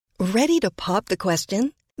Ready to pop the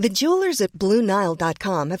question? The jewelers at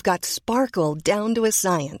BlueNile.com have got sparkle down to a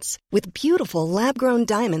science with beautiful lab-grown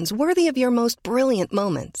diamonds worthy of your most brilliant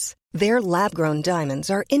moments. Their lab-grown diamonds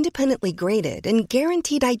are independently graded and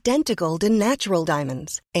guaranteed identical to natural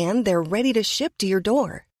diamonds, and they're ready to ship to your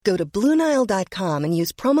door. Go to BlueNile.com and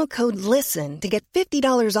use promo code LISTEN to get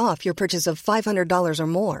 $50 off your purchase of $500 or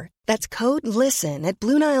more. That's code LISTEN at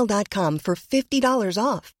BlueNile.com for $50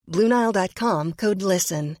 off. BlueNile.com, code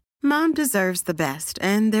LISTEN. Mom deserves the best,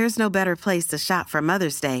 and there's no better place to shop for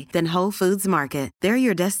Mother's Day than Whole Foods Market. They're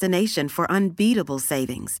your destination for unbeatable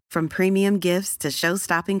savings, from premium gifts to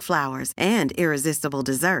show-stopping flowers and irresistible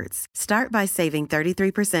desserts. Start by saving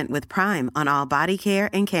 33% with Prime on all body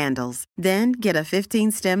care and candles. Then get a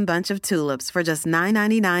 15-stem bunch of tulips for just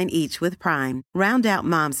 $9.99 each with Prime. Round out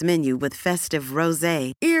Mom's menu with festive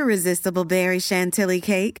rosé, irresistible berry chantilly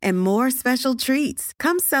cake, and more special treats.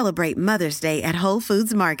 Come celebrate Mother's Day at Whole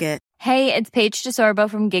Foods Market. Hey, it's Paige DeSorbo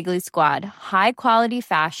from Giggly Squad. High quality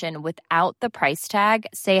fashion without the price tag.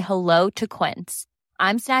 Say hello to Quince.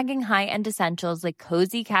 I'm snagging high-end essentials like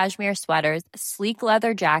cozy cashmere sweaters, sleek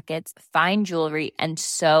leather jackets, fine jewelry, and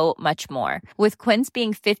so much more. With Quince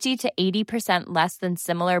being 50 to 80% less than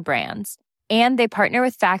similar brands. And they partner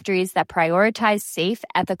with factories that prioritize safe,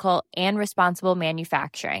 ethical, and responsible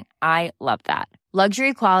manufacturing. I love that.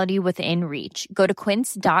 Luxury quality within reach. Go to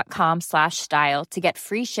quince.com/style to get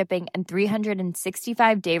free shipping and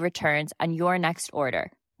 365-day returns on your next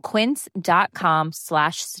order.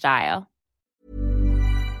 Quince.com/style.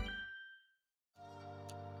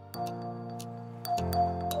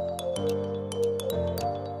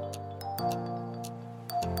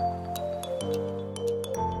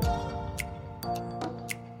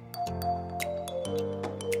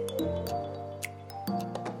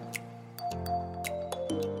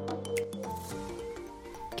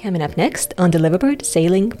 Coming up next on the Liveaboard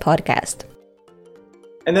Sailing Podcast.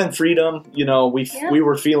 And then freedom, we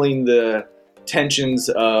were feeling the tensions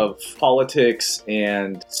of politics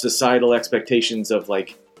and societal expectations of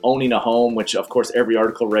like owning a home, which of course every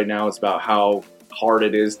article right now is about how hard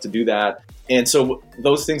it is to do that. And so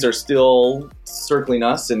those things are still circling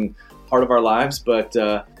us and part of our lives, but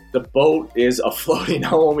the boat is a floating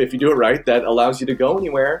home, if you do it right, that allows you to go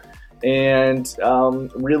anywhere and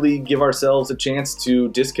really give ourselves a chance to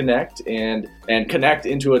disconnect and connect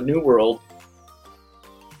into a new world.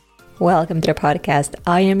 Welcome to the podcast.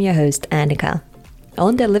 I am your host, Annika.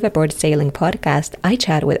 On the Liveaboard Sailing Podcast, I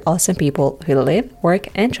chat with awesome people who live, work,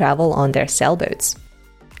 and travel on their sailboats.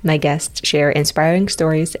 My guests share inspiring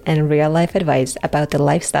stories and real-life advice about the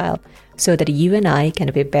lifestyle so that you and I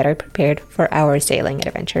can be better prepared for our sailing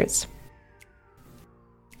adventures.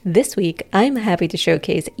 This week, I'm happy to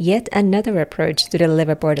showcase yet another approach to the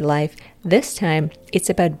liveaboard life. This time, it's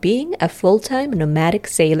about being a full-time nomadic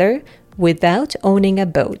sailor without owning a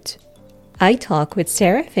boat. I talk with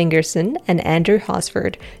Sarah Fingerson and Andrew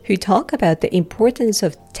Hosford, who talk about the importance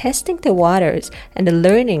of testing the waters and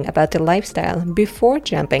learning about the lifestyle before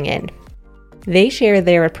jumping in. They share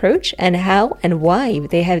their approach and how and why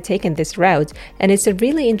they have taken this route, and it's a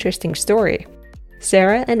really interesting story.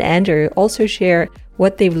 Sarah and Andrew also share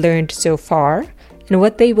what they've learned so far and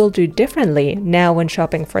what they will do differently now when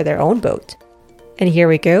shopping for their own boat. And here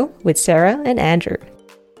we go with Sarah and Andrew.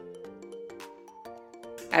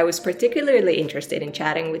 I was particularly interested in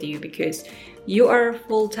chatting with you because you are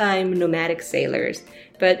full-time nomadic sailors,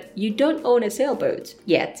 but you don't own a sailboat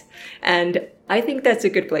yet. And I think that's a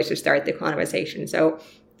good place to start the conversation. So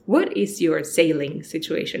what is your sailing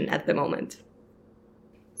situation at the moment?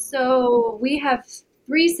 So we have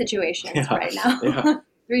three situations right now. Yeah.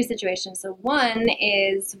 Three situations. So one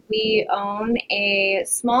is we own a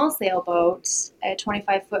small sailboat, a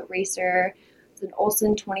 25-foot racer. It's an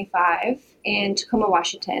Olsen 25 in Tacoma,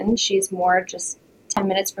 Washington. She's moored just 10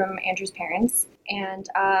 minutes from Andrew's parents. And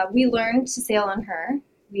we learned to sail on her.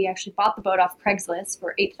 We actually bought the boat off Craigslist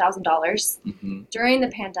for $8,000 during the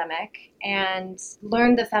pandemic and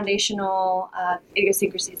learned the foundational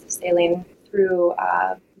idiosyncrasies of sailing through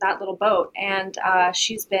that little boat. And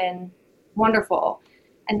she's been wonderful.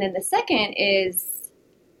 And then the second is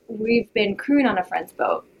we've been crewing on a friend's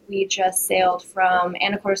boat. We just sailed from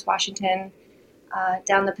Anacortes, Washington,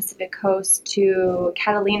 down the Pacific coast to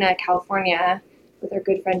Catalina, California, with our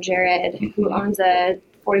good friend Jared, who owns a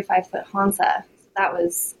 45-foot Hansa. That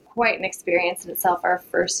was quite an experience in itself, our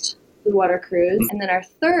first blue water cruise. And then our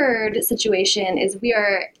third situation is we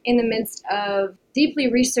are in the midst of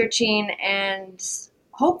deeply researching and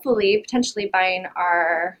hopefully, potentially buying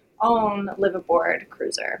our own liveaboard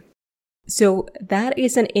cruiser. So that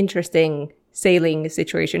is an interesting sailing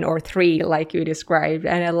situation, or three, like you described.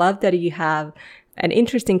 And I love that you have an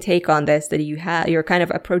interesting take on this that you're kind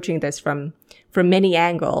of approaching this from many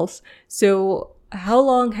angles. So how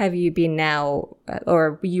long have you been now,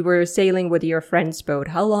 or you were sailing with your friend's boat?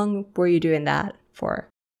 How long were you doing that for?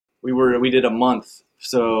 We did a month.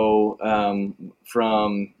 So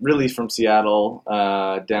from Seattle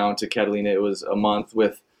down to Catalina, it was a month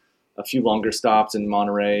with a few longer stops in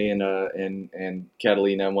Monterey and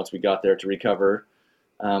Catalina. And once we got there to recover,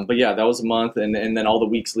 but yeah, that was a month, and then all the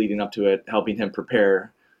weeks leading up to it, helping him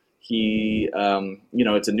prepare. He,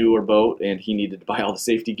 it's a newer boat, and he needed to buy all the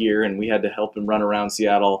safety gear, and we had to help him run around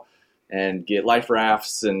Seattle and get life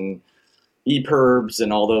rafts and EPIRBs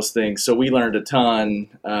and all those things. So we learned a ton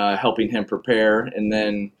helping him prepare. And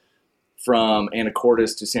then from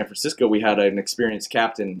Anacortes to San Francisco, we had an experienced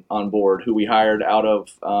captain on board who we hired out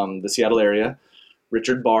of the Seattle area,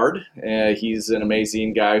 Richard Bard. He's an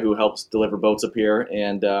amazing guy who helps deliver boats up here.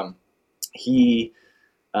 And he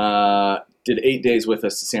did 8 days with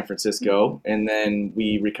us to San Francisco. And then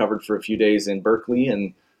we recovered for a few days in Berkeley.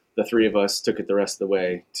 And the three of us took it the rest of the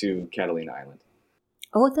way to Catalina Island.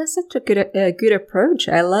 Oh, that's such a good approach.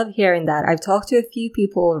 I love hearing that. I've talked to a few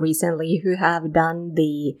people recently who have done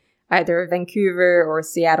the either Vancouver or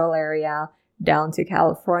Seattle area down to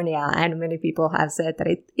California, and many people have said that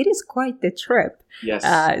it is quite the trip,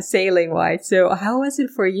 yes, sailing-wise. So how was it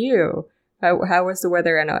for you? How was the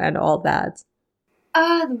weather and all that?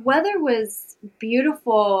 The weather was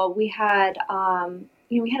beautiful. We had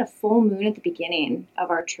we had a full moon at the beginning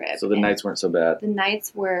of our trip. So the nights weren't so bad. The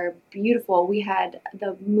nights were beautiful. We had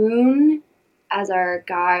the moon as our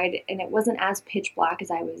guide, and it wasn't as pitch black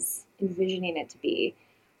as I was envisioning it to be.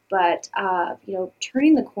 But,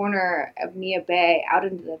 turning the corner of Neah Bay out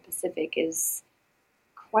into the Pacific is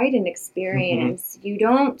quite an experience. Mm-hmm. You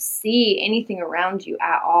don't see anything around you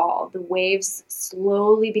at all. The waves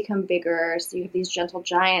slowly become bigger, so you have these gentle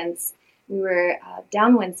giants. We were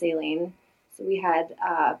downwind sailing. So we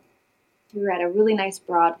were at a really nice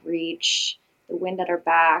broad reach, the wind at our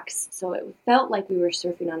backs. So it felt like we were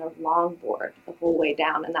surfing on a longboard the whole way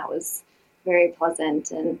down, and that was very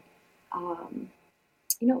pleasant. And,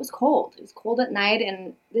 it was cold. It was cold at night,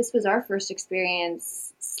 and this was our first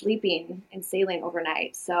experience sleeping and sailing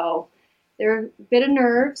overnight. So there were a bit of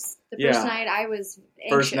nerves. The first night I was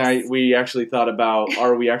anxious. First night we actually thought about,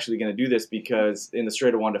 are we actually going to do this? Because in the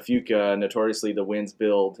Strait of Juan de Fuca, notoriously the winds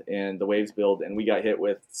build and the waves build, and we got hit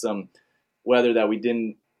with some weather that we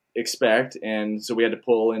didn't expect. And so we had to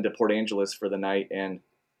pull into Port Angeles for the night and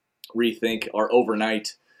rethink our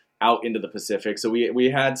overnight out into the Pacific. So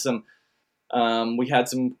we had some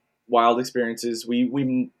wild experiences.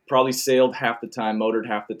 We probably sailed half the time, motored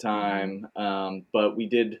half the time, but we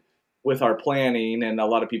did, with our planning, and a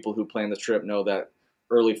lot of people who plan the trip know that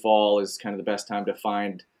early fall is kind of the best time to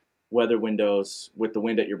find weather windows with the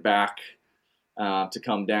wind at your back to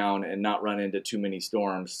come down and not run into too many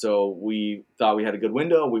storms. So we thought we had a good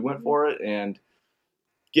window. We went for it, and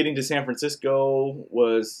getting to San Francisco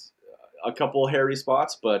was a couple hairy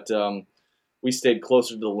spots, but we stayed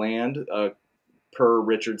closer to the land per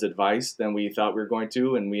Richard's advice than we thought we were going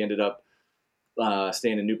to, and we ended up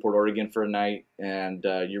staying in Newport, Oregon for a night, and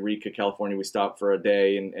Eureka, California, we stopped for a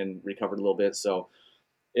day and recovered a little bit. So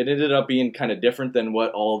it ended up being kind of different than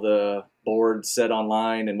what all the boards said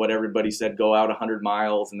online and what everybody said, go out 100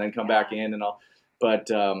 miles and then come back in and all. But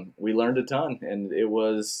we learned a ton, and it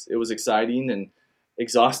was exciting and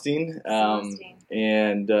exhausting,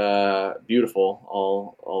 and beautiful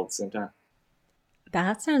all at the same time.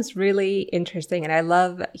 That sounds really interesting. And I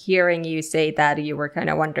love hearing you say that you were kind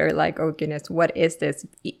of wondering, like, oh goodness, what is this?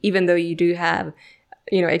 Even though you do have,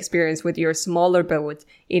 experience with your smaller boat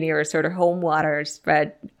in your sort of home waters.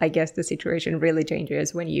 But I guess the situation really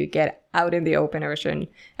changes when you get out in the open ocean,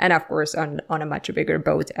 and of course on a much bigger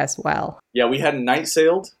boat as well. Yeah, we hadn't night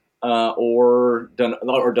sailed or done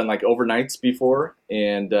like overnights before.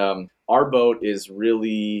 And our boat is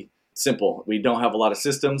really simple. We don't have a lot of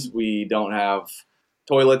systems. We don't have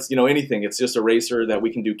toilets, anything. It's just a racer that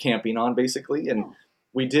we can do camping on, basically. And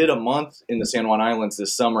we did a month in the San Juan Islands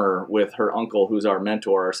this summer with her uncle, who's our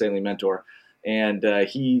mentor, our sailing mentor. And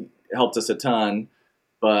he helped us a ton.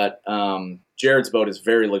 But Jared's boat is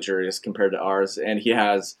very luxurious compared to ours. And he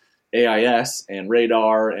has AIS and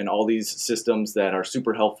radar and all these systems that are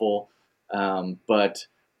super helpful, but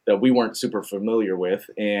that we weren't super familiar with.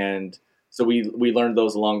 And so we learned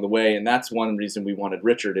those along the way. And that's one reason we wanted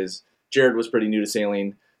Richard, is Jared was pretty new to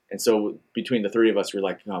sailing. And so between the three of us, we're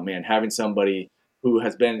like, oh man, having somebody who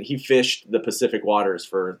he fished the Pacific waters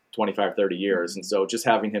for 25, 30 years. And so just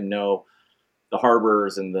having him know the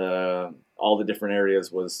harbors and all the different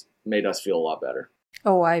areas made us feel a lot better.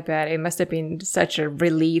 Oh, I bet. It must have been such a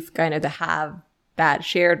relief kind of to have that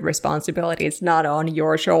shared responsibility is not on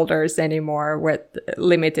your shoulders anymore with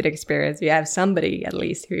limited experience. You have somebody at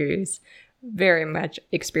least who's very much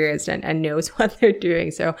experienced and knows what they're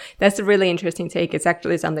doing. So that's a really interesting take. It's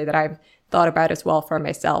actually something that I've thought about as well for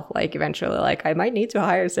myself. Like eventually, like I might need to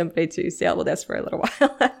hire somebody to sail with us for a little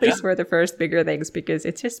while, at least for the first bigger things, because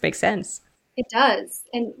it just makes sense. It does.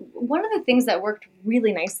 And one of the things that worked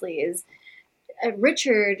really nicely is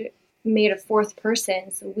Richard made a fourth person.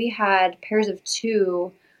 So we had pairs of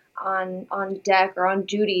two on deck or on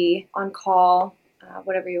duty, on call,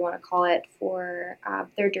 whatever you want to call it, for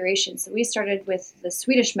their duration. So we started with the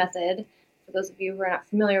Swedish method. For those of you who are not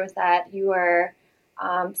familiar with that, you are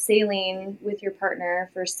sailing with your partner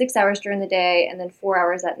for 6 hours during the day and then 4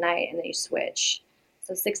 hours at night, and then you switch.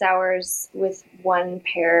 So 6 hours with one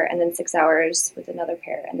pair and then 6 hours with another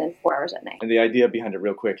pair and then 4 hours at night. And the idea behind it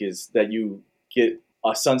real quick is that you get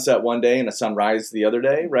a sunset one day and a sunrise the other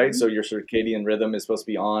day, right? Mm-hmm. So your circadian rhythm is supposed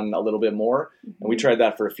to be on a little bit more. Mm-hmm. And we tried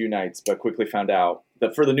that for a few nights, but quickly found out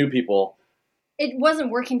that for the new people, it wasn't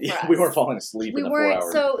working for us. We weren't falling asleep in the 4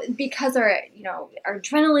 hours. So because our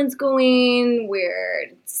adrenaline's going, we're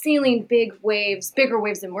sailing big waves, bigger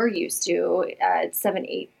waves than we're used to at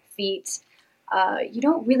 7-8 feet. You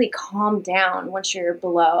don't really calm down once you're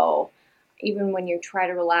below. Even when you try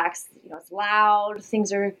to relax, it's loud,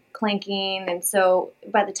 things are clanking. And so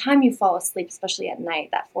by the time you fall asleep, especially at night,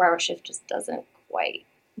 that 4 hour shift just doesn't quite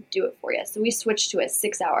do it for you. So we switched to a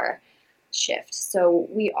 6 hour shift. So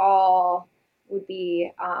we all would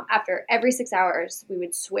be, after every 6 hours, we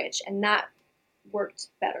would switch. And that worked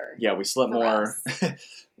better. Yeah, we slept more.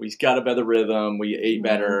 We got a better rhythm. We ate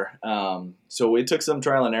better. So it took some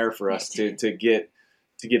trial and error for us to get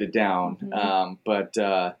it down. Mm-hmm.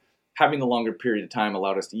 But having the longer period of time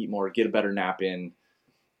allowed us to eat more, get a better nap in,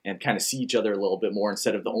 and kind of see each other a little bit more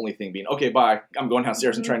instead of the only thing being, okay, bye, I'm going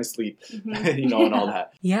downstairs and trying to sleep, and all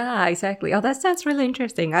that. Yeah, exactly. Oh, that sounds really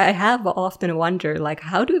interesting. I have often wondered, like,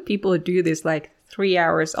 how do people do this, like, 3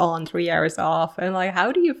 hours on, 3 hours off? And, like,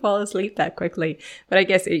 how do you fall asleep that quickly? But I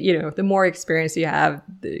guess, the more experience you have,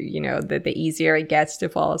 the easier it gets to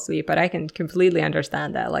fall asleep. But I can completely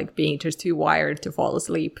understand that, like, being just too wired to fall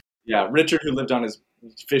asleep. Yeah, Richard, who lived on his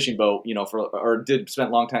fishing boat, spent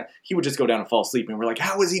a long time, he would just go down and fall asleep, and we're like,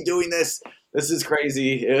 how is he doing this? This is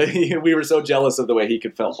crazy. We were so jealous of the way he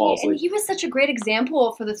could fall asleep. And he was such a great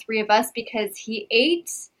example for the three of us because he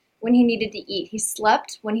ate when he needed to eat, he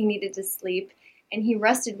slept when he needed to sleep, and he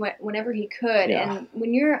rested whenever he could. Yeah. And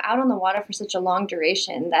when you're out on the water for such a long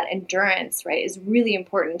duration, that endurance, right, is really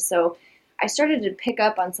important. So I started to pick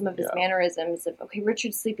up on some of his mannerisms of, okay,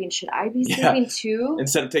 Richard's sleeping. Should I be sleeping too?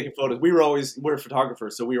 Instead of taking photos, we're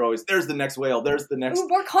photographers, so we were always, there's the next whale, there's the next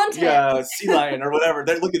more content. Sea lion or whatever.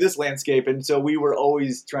 Look at this landscape. And so we were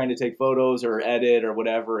always trying to take photos or edit or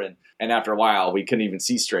whatever. And after a while, we couldn't even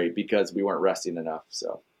see straight because we weren't resting enough.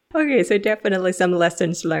 So. Okay, so definitely some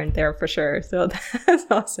lessons learned there for sure. So that's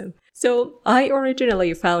awesome. So I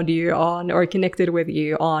originally found you connected with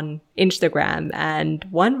you on Instagram. And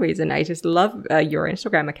one reason I just love your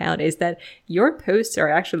Instagram account is that your posts are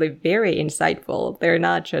actually very insightful. They're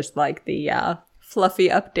not just like the fluffy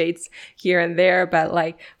updates here and there, but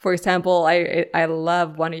like, for example, I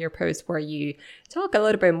love one of your posts where you talk a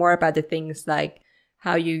little bit more about the things like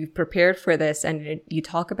how you prepared for this, and you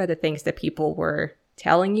talk about the things that people were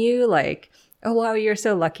telling you, like, oh wow, you're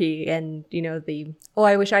so lucky, and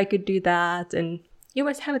I wish I could do that, and you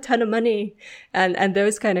must have a ton of money, and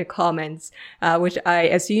those kind of comments, which I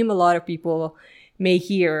assume a lot of people may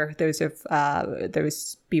hear, those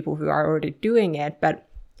people who are already doing it, but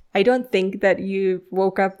I don't think that you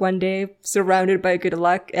woke up one day surrounded by good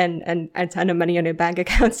luck and a ton of money on your bank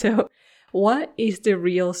account. So what is the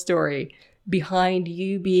real story behind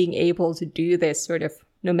you being able to do this sort of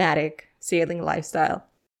nomadic sailing lifestyle?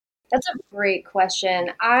 That's a great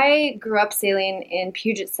question. I grew up sailing in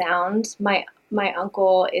Puget Sound. My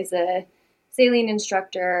uncle is a sailing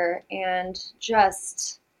instructor and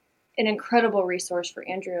just an incredible resource for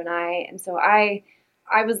Andrew and I. And so I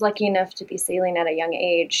was lucky enough to be sailing at a young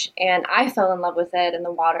age, and I fell in love with it and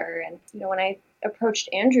the water. And when I approached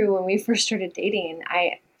Andrew when we first started dating,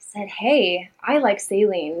 I said, hey, I like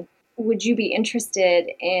sailing. Would you be interested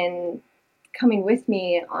in coming with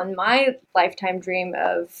me on my lifetime dream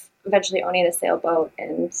of eventually owning a sailboat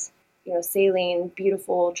and, sailing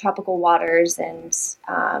beautiful tropical waters and,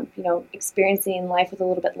 experiencing life with a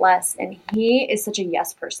little bit less? And he is such a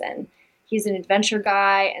yes person. He's an adventure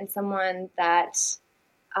guy and someone that,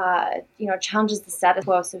 challenges the status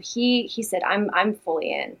quo. So he said, I'm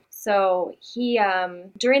fully in. So he,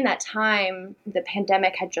 during that time, the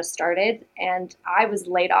pandemic had just started and I was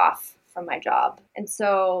laid off from my job. And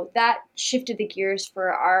so that shifted the gears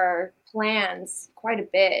for our plans quite a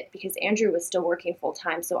bit because Andrew was still working full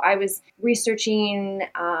time. So I was researching,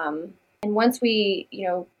 and once we,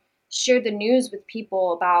 shared the news with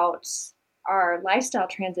people about our lifestyle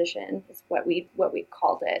transition, is what we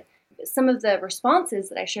called it. Some of the responses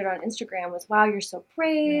that I shared on Instagram was, "Wow, you're so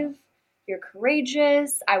brave. You're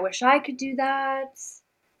courageous. I wish I could do that."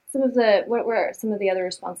 What were some of the other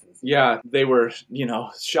responses? Yeah, they were,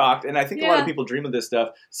 shocked. And I think a lot of people dream of this stuff.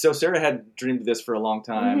 So Sarah had dreamed of this for a long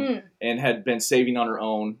time and had been saving on her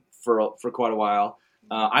own for quite a while.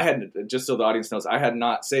 I had, just so the audience knows, I had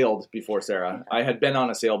not sailed before Sarah. I had been on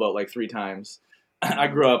a sailboat like 3 times. I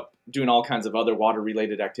grew up doing all kinds of other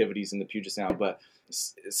water-related activities in the Puget Sound, but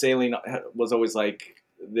sailing was always like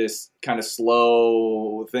this kind of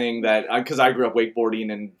slow thing that, because I grew up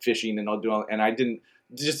wakeboarding and fishing and I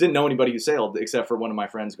just didn't know anybody who sailed except for one of my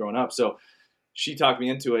friends growing up. So she talked me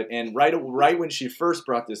into it, and right when she first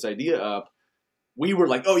brought this idea up, we were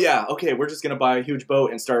like, "Oh yeah, okay, we're just gonna buy a huge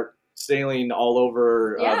boat and start sailing all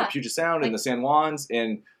over the Puget Sound and the San Juans."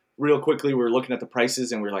 And real quickly, we were looking at the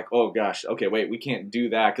prices, and we were like, "Oh gosh, okay, wait, we can't do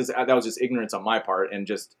that," because that was just ignorance on my part and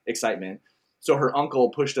just excitement. So her uncle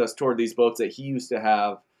pushed us toward these boats that he used to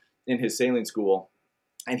have in his sailing school,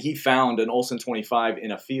 and he found an Olsen 25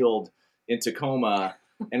 in a field in Tacoma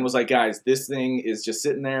and was like, "Guys, this thing is just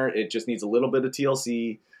sitting there. It just needs a little bit of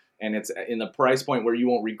TLC, and it's in the price point where you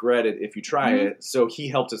won't regret it if you try it." So he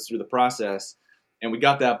helped us through the process, and we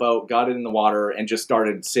got that boat, got it in the water, and just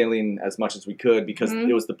started sailing as much as we could because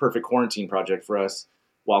it was the perfect quarantine project for us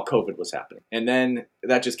while COVID was happening. And then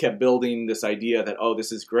that just kept building this idea that, oh,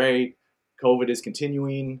 this is great. COVID is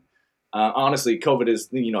continuing. Honestly, COVID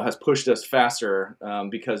is, has pushed us faster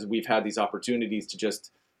because we've had these opportunities to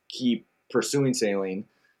just keep pursuing sailing.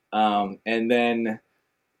 And then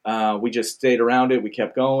we just stayed around it. We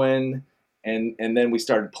kept going. And then we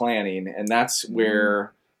started planning. And that's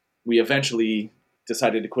where we eventually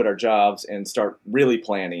decided to quit our jobs and start really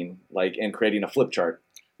planning, and creating a flip chart.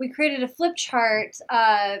 We created a flip chart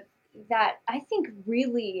that I think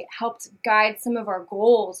really helped guide some of our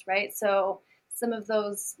goals, right? So some of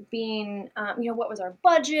those being, what was our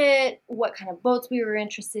budget, what kind of boats we were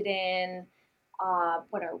interested in,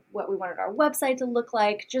 what we wanted our website to look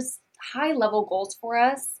like, just high-level goals for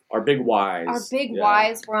us. Our big whys. Our big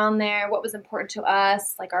whys were on there, what was important to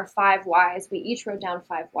us, like our 5 whys. We each wrote down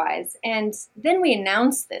 5 whys. And then we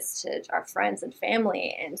announced this to our friends and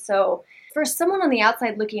family. And so for someone on the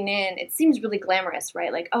outside looking in, it seems really glamorous,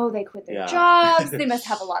 right? Like, oh, they quit their jobs, they must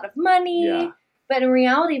have a lot of money. Yeah. But in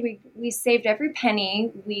reality, we saved every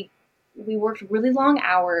penny. We worked really long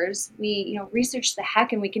hours. We researched the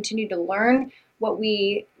heck, and we continued to learn what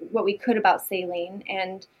we could about sailing,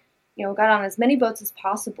 and got on as many boats as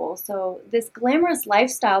possible. So this glamorous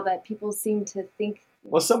lifestyle that people seem to think.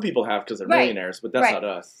 Well, some people have because they're millionaires, but that's not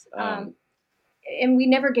us. And we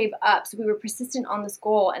never gave up. So we were persistent on this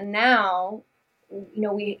goal, and now,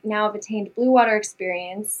 we now have attained blue water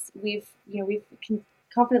experience. We can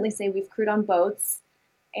confidently say we've crewed on boats,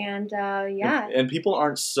 and and people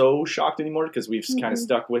aren't so shocked anymore because we've kind of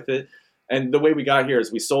stuck with it. And the way we got here is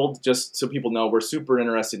we sold, just so people know, we're super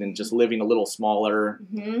interested in just living a little smaller.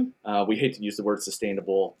 We hate to use the word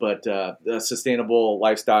sustainable, but a sustainable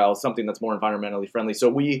lifestyle, something that's more environmentally friendly.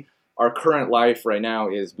 So our current life right now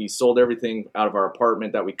is we sold everything out of our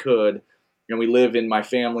apartment that we could, and we live in my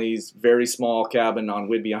family's very small cabin on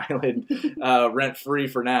Whidbey Island, rent-free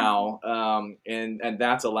for now, and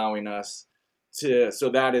that's allowing us to. So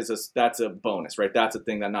that's a bonus, right? That's a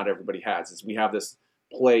thing that not everybody has. Is we have this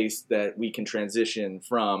place that we can transition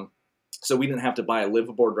from, so we didn't have to buy a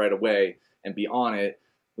liveaboard right away and be on it.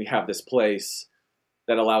 We have this place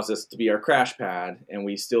that allows us to be our crash pad, and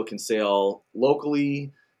we still can sail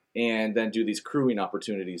locally and then do these crewing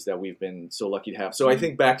opportunities that we've been so lucky to have. So I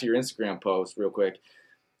think back to your Instagram post real quick,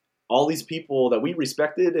 all these people that we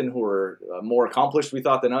respected and who were more accomplished, we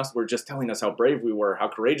thought, than us, were just telling us how brave we were, how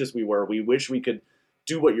courageous we were. We wish we could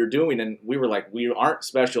do what you're doing. And we were like, we aren't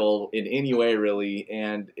special in any way, really.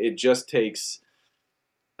 And it just takes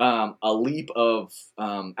a leap of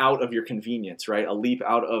out of your convenience, right? A leap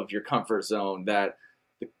out of your comfort zone that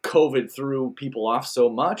the COVID threw people off so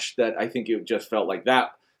much that I think it just felt like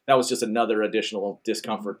that was just another additional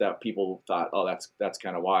discomfort that people thought, oh, that's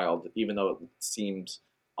kind of wild, even though it seemed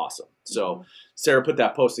awesome. So Sarah put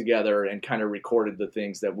that post together and kind of recorded the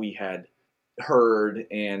things that we had heard.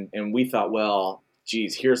 And we thought, well,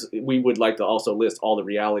 geez, we would like to also list all the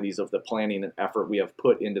realities of the planning and effort we have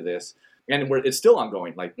put into this. And it's still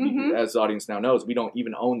ongoing. Like, as the audience now knows, we don't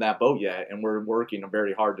even own that boat yet, and we're working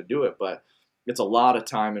very hard to do it. But it's a lot of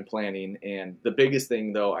time and planning. And the biggest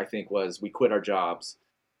thing, though, I think, was we quit our jobs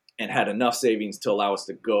and had enough savings to allow us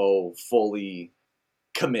to go fully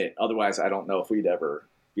commit. Otherwise, I don't know if we'd ever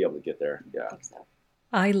be able to get there. Yeah. I think so.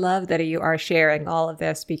 I love that you are sharing all of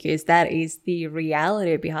this because that is the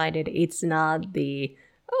reality behind it. It's not the,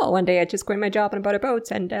 oh, one day I just quit my job and bought a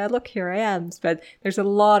boat and look, here I am. But there's a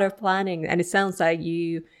lot of planning, and it sounds like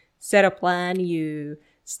you set a plan, you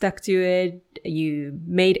stuck to it, you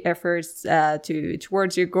made efforts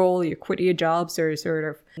towards your goal, you quit your jobs or sort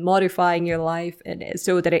of modifying your life and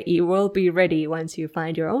so that it will be ready once you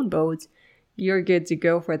find your own boat. You're good to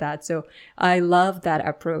go for that. So I love that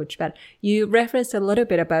approach. But you referenced a little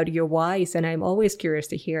bit about your whys, and I'm always curious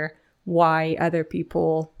to hear why other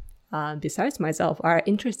people, besides myself, are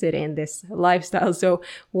interested in this lifestyle. So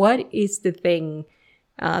what is the thing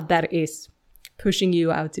that is pushing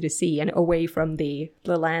you out to the sea and away from the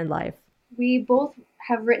land life? We both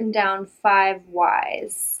have written down 5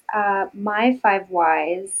 whys. My 5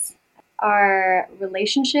 whys are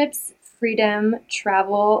relationships, freedom,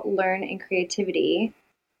 travel, learn, and creativity.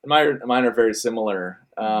 Mine are very similar.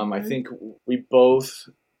 I think we both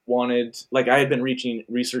wanted, like I had been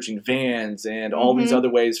researching vans and all these other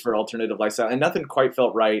ways for alternative lifestyle, and nothing quite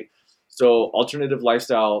felt right. So alternative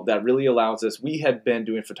lifestyle that really allows us, we had been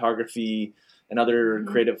doing photography and other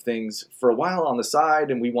creative things for a while on the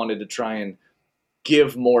side, and we wanted to try and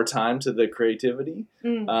give more time to the creativity.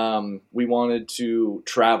 We wanted to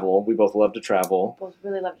travel. We both love to travel. Both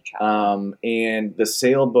really love to travel. And the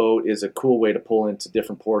sailboat is a cool way to pull into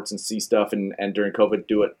different ports and see stuff, and during COVID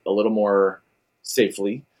do it a little more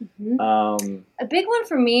safely. A big one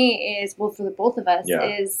for me is, well, for the both of us,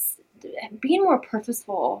 is being more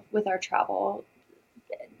purposeful with our travel.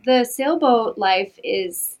 The sailboat life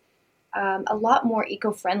is a lot more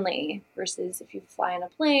eco-friendly versus if you fly in a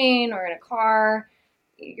plane or in a car.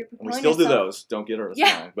 You're we still do those. Don't get us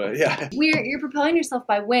wrong, but yeah. You're propelling yourself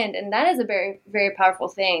by wind, and that is a very, very powerful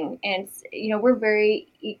thing. And we're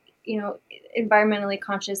very environmentally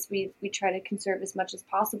conscious. We try to conserve as much as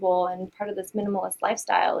possible, and part of this minimalist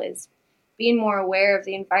lifestyle is being more aware of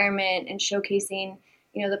the environment and showcasing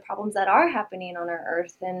the problems that are happening on our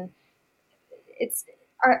earth. And it's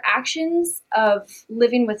our actions of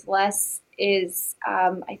living with less is,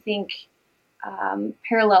 I think,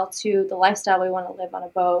 parallel to the lifestyle we want to live on a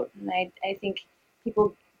boat. And I think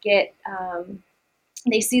people get,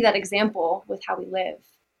 they see that example with how we live.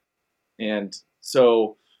 And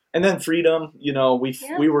then freedom,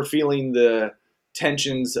 we were feeling the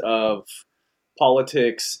tensions of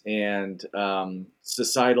politics and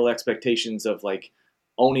societal expectations of like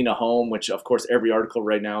owning a home, which of course every article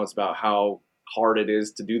right now is about how hard it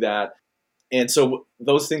is to do that. And so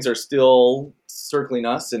those things are still circling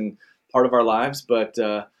us and part of our lives, but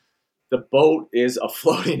the boat is a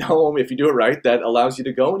floating home, if you do it right, that allows you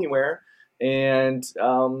to go anywhere and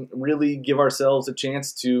really give ourselves a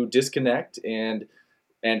chance to disconnect and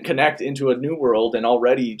connect into a new world. And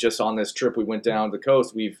already just on this trip we went down the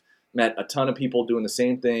coast, we've met a ton of people doing the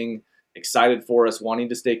same thing, excited for us, wanting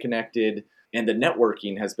to stay connected. And the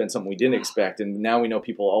networking has been something we didn't expect. And now we know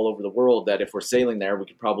people all over the world that if we're sailing there, we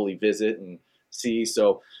could probably visit and see.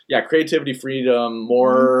 So yeah, creativity, freedom,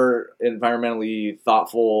 more environmentally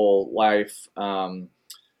thoughtful life, and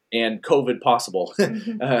COVID possible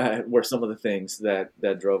were some of the things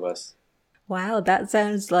that drove us. Wow, that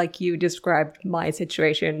sounds like you described my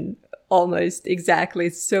situation almost exactly.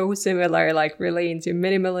 So similar, like really into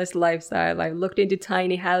minimalist lifestyle. I looked into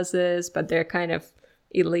tiny houses, but they're kind of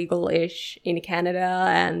illegal-ish in Canada,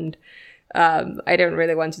 and I don't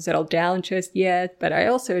really want to settle down just yet, but I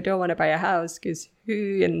also don't want to buy a house because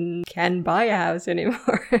who can buy a house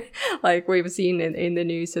anymore? Like we've seen in the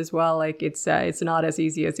news as well, like it's not as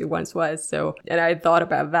easy as it once was. So, and I thought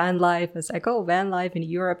about van life. It's like, oh, van life in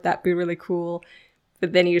Europe, that'd be really cool.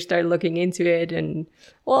 But then you start looking into it and,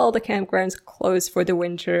 well, the campground's closed for the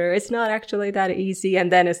winter. It's not actually that easy.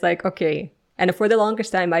 And then it's like, okay. And for the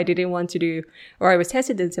longest time, I didn't want to do, or I was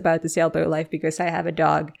hesitant about the sailboat life because I have a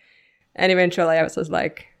dog. And eventually I was just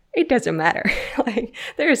like, it doesn't matter. Like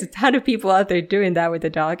there's a ton of people out there doing that with a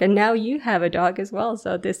dog. And now you have a dog as well.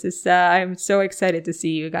 So this is, I'm so excited to see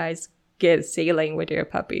you guys get sailing with your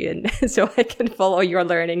puppy. And so I can follow your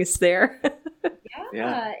learnings there.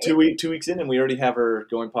 Yeah. 2 weeks in and we already have her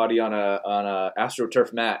going potty on a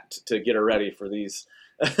AstroTurf mat to get her ready for these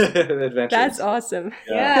adventures. That's awesome.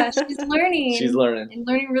 Yeah, she's learning. She's learning. And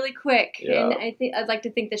learning really quick. Yeah. And I'd like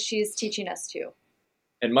to think that she's teaching us too.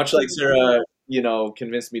 And much like Sarah,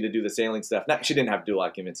 convinced me to do the sailing stuff. She didn't have to do a lot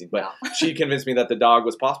of convincing, but she convinced me that the dog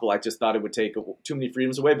was possible. I just thought it would take too many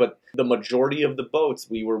freedoms away. But the majority of the boats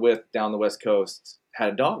we were with down the West Coast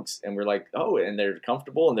had dogs, and we're like, oh, and they're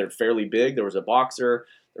comfortable and they're fairly big. There was a boxer,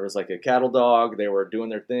 there was like a cattle dog. They were doing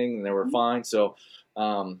their thing and they were fine. So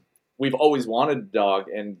we've always wanted a dog,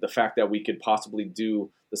 and the fact that we could possibly do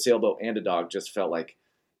the sailboat and a dog just felt like,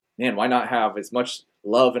 man, why not have as much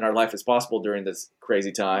love in our life as possible during this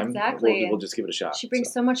crazy time? Exactly. We'll just give it a shot. She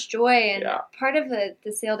brings so much joy, and part of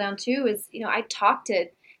the sail down too is, I talk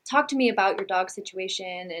to me about your dog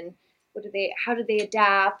situation, and how did they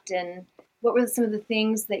adapt, and what were some of the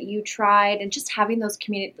things that you tried, and just having those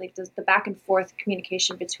the back and forth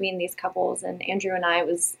communication between these couples and Andrew and I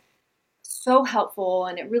was so helpful,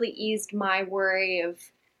 and it really eased my worry of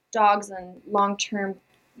dogs and long-term,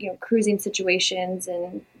 cruising situations,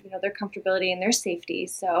 and their comfortability and their safety.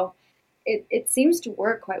 So it seems to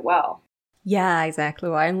work quite well. Yeah, exactly.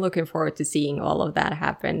 Well, I'm looking forward to seeing all of that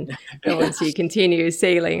happen once you continue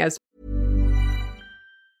sailing as.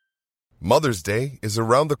 Mother's Day is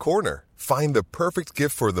around the corner. Find the perfect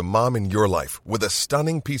gift for the mom in your life with a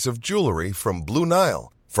stunning piece of jewelry from Blue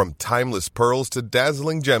Nile. From timeless pearls to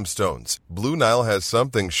dazzling gemstones, Blue Nile has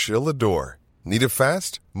something she'll adore. Need it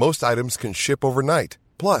fast? Most items can ship overnight.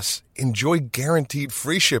 Plus, enjoy guaranteed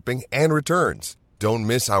free shipping and returns. Don't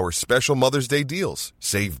miss our special Mother's Day deals.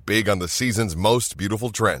 Save big on the season's most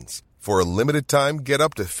beautiful trends. For a limited time, get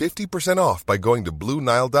up to 50% off by going to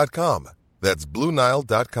BlueNile.com. That's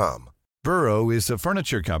BlueNile.com. Burrow is a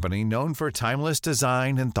furniture company known for timeless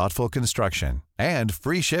design and thoughtful construction, and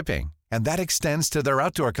free shipping, and that extends to their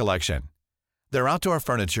outdoor collection. Their outdoor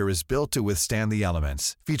furniture is built to withstand the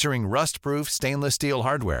elements, featuring rust-proof stainless steel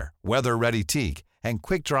hardware, weather-ready teak, and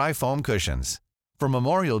quick-dry foam cushions. For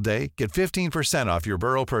Memorial Day, get 15% off your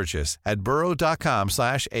Burrow purchase at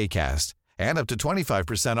burrow.com/ACAST, and up to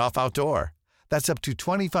 25% off outdoor. That's up to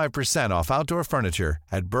 25% off outdoor furniture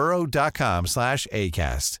at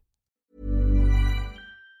burrow.com/ACAST.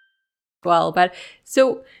 Well, but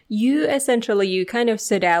so you kind of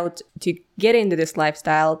set out to get into this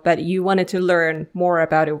lifestyle, but you wanted to learn more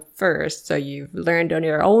about it first. So you've learned on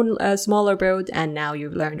your own smaller boat, and now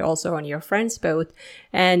you've learned also on your friend's boat.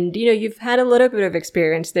 And, you've had a little bit of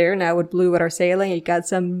experience there now with blue water sailing. You got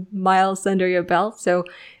some miles under your belt. So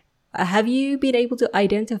have you been able to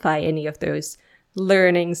identify any of those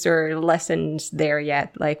learnings or lessons there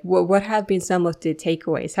yet? Like, what have been some of the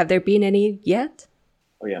takeaways? Have there been any yet?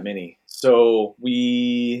 Oh yeah, many. So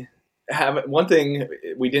we have, one thing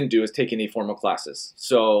we didn't do is take any formal classes.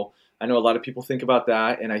 So I know a lot of people think about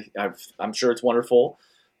that, and I'm sure it's wonderful.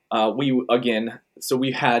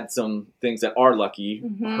 We had some things that are lucky.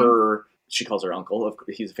 Mm-hmm. She calls her uncle.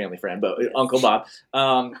 He's a family friend, but Uncle Bob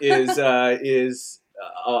is a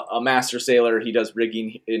master sailor. He does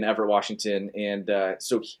rigging in Everett, Washington, and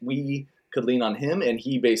so we could lean on him, and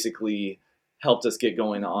he basically helped us get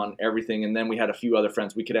going on everything. And then we had a few other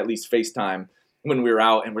friends we could at least FaceTime when we were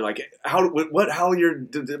out, and we're like,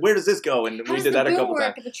 where does this go? And we did that a couple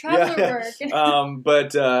times. The traveler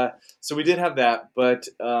work. So we did have that. But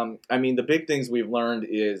the big things we've learned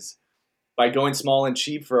is by going small and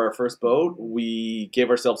cheap for our first boat, we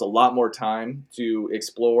gave ourselves a lot more time to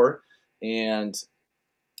explore, and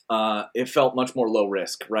it felt much more low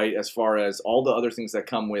risk, right? As far as all the other things that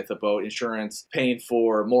come with a boat, insurance, paying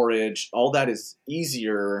for moorage, all that is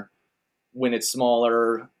easier when it's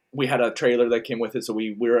smaller. We had a trailer that came with it, so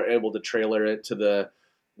we were able to trailer it to the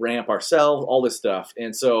ramp ourselves, all this stuff.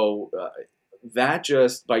 And so that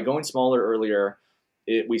just, by going smaller earlier,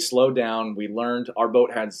 we slowed down. We learned our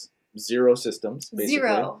boat has 0 systems, basically.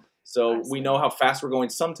 0. So Absolutely. We know how fast we're going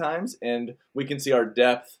sometimes, and we can see our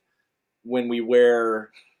depth when we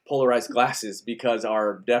wear polarized glasses because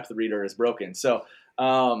our depth reader is broken. So,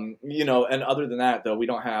 and other than that, though, we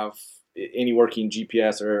don't have any working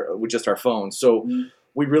GPS or with just our phone. So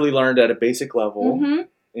we really learned at a basic level,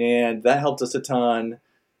 and that helped us a ton.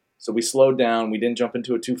 So we slowed down. We didn't jump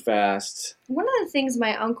into it too fast. One of the things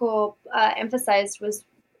my uncle emphasized was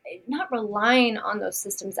not relying on those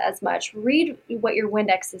systems as much. Read what your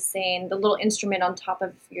Windex is saying, the little instrument on top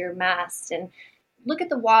of your mast, and look at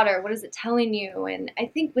the water. What is it telling you? And I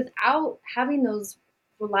think without having those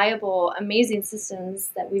reliable, amazing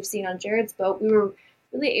systems that we've seen on Jared's boat, we were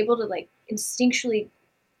really able to instinctually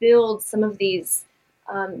build some of these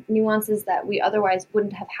nuances that we otherwise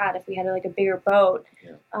wouldn't have had if we had a bigger boat.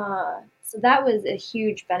 Yeah. So that was a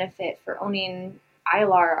huge benefit for owning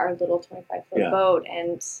Ilar, our little 25-foot boat.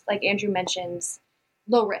 And like Andrew mentioned,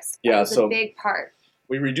 low risk. That was a big part.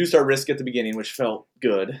 We reduced our risk at the beginning, which felt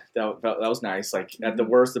good. That was nice. At the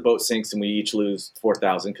worst, the boat sinks and we each lose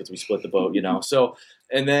 $4,000 because we split the boat, So,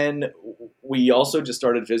 and then we also just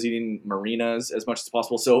started visiting marinas as much as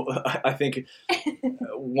possible. So I think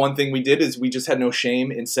one thing we did is we just had no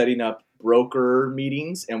shame in setting up broker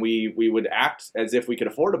meetings, and we would act as if we could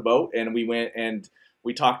afford a boat, and we went and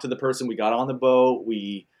we talked to the person. We got on the boat.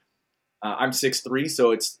 I'm 6'3",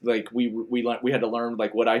 so it's like we had to learn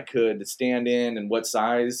like what I could stand in and what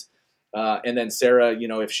size, and then Sarah,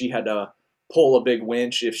 if she had to pull a big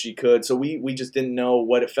winch, if she could. So we just didn't know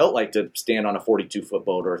what it felt like to stand on a 42-foot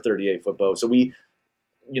boat or a 38-foot boat. So we,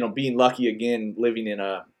 being lucky again, living in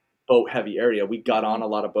a boat heavy area, we got on a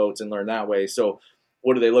lot of boats and learned that way. So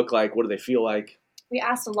what do they look like? What do they feel like? We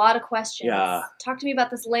asked a lot of questions. Yeah. Talk to me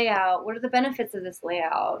about this layout. What are the benefits of this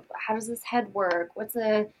layout? How does this head work? What's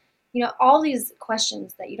all these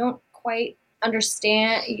questions that you don't quite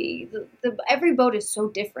understand. Every boat is so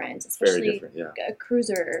different, especially very different, yeah. A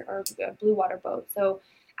cruiser or a blue water boat. So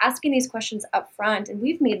asking these questions up front, and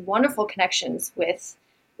we've made wonderful connections with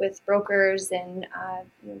brokers and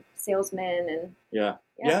salesmen and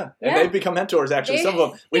and they've become mentors. Actually, some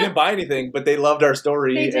of them we didn't buy anything, but they loved our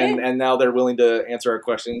story, and now they're willing to answer our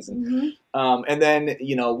questions. And then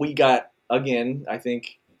we got, again, I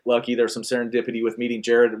think, lucky. There's some serendipity with meeting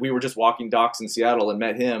Jared. We were just walking docks in Seattle and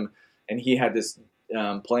met him, and he had this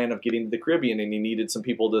plan of getting to the Caribbean, and he needed some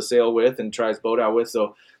people to sail with and try his boat out with.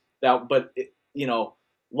 So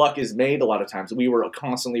luck is made a lot of times. We were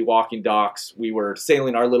constantly walking docks. We were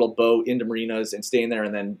sailing our little boat into marinas and staying there,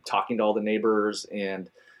 and then talking to all the neighbors, and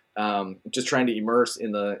just trying to immerse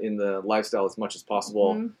in the lifestyle as much as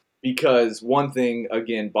possible. Mm-hmm. Because one thing,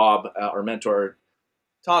 again, Bob, our mentor,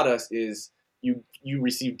 taught us is you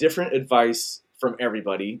receive different advice from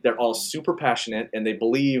everybody. They're all super passionate, and they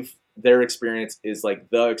believe their experience is like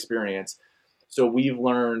the experience. So we've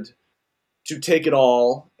learned to take it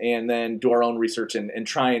all and then do our own research and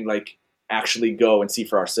try and like actually go and see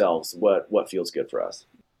for ourselves what feels good for us.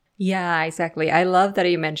 Yeah, exactly. I love that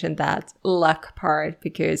you mentioned that luck part,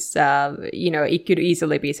 because, it could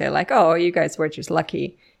easily be said like, oh, you guys were just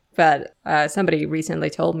lucky. But somebody recently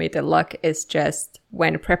told me that luck is just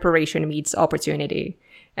when preparation meets opportunity.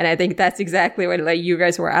 And I think that's exactly what, like, you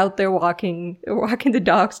guys were out there walking the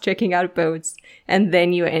docks, checking out boats, and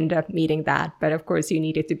then you end up meeting that. But of course, you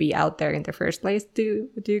needed to be out there in the first place to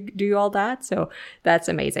do all that. So that's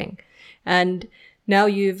amazing. And now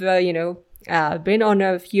you've, been on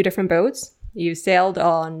a few different boats. You sailed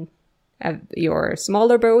on your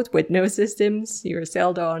smaller boat with no systems. You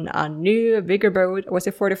sailed on a new, bigger boat. Was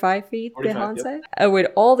it 45 feet? 45, yep. With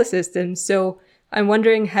all the systems. So I'm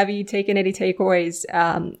wondering, have you taken any takeaways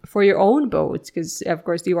for your own boat? Because, of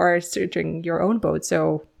course, you are searching your own boat.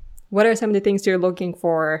 So what are some of the things you're looking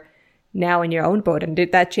for now in your own boat? And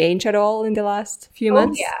did that change at all in the last few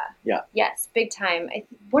months? Yeah. Yes, big time.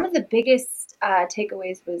 One of the biggest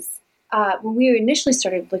takeaways was when we initially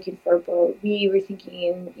started looking for a boat, we were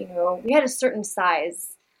thinking, we had a certain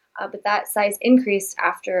size, but that size increased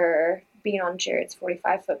after being on Jared's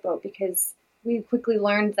 45-foot boat, because we quickly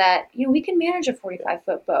learned that, we can manage a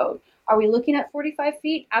 45-foot boat. Are we looking at 45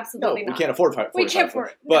 feet? Absolutely not. We can't afford 45 We can't foot. afford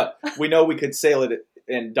it. But we know we could sail it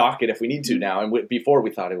and dock it if we need to now. And before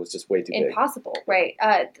we thought it was just way too big. Impossible, right.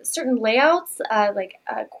 Certain layouts, like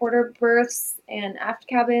quarter berths and aft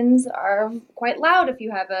cabins, are quite loud if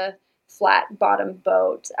you have a flat bottom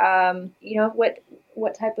boat.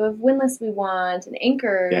 What type of windlass we want, and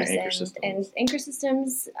anchors, and anchor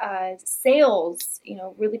systems, sails,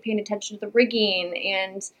 really paying attention to the rigging.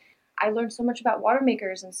 And I learned so much about water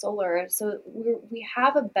makers and solar. So we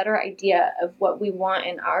have a better idea of what we want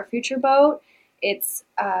in our future boat. It's,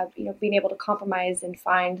 being able to compromise and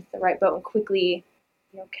find the right boat and quickly,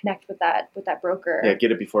 connect with that broker. Yeah,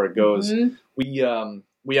 get it before it goes. Mm-hmm.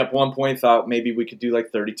 We at one point thought maybe we could do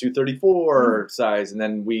like 32, 34 size. And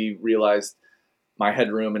then we realized my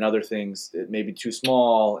headroom and other things, it may be too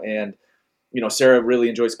small. And, Sarah really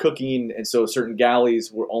enjoys cooking. And so certain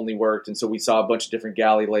galleys were only worked. And so we saw a bunch of different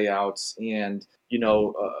galley layouts, and,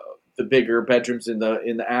 the bigger bedrooms in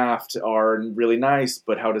the aft are really nice,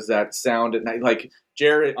 but how does that sound at night? Like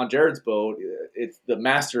on Jared's boat, the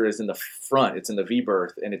master is in the front, it's in the V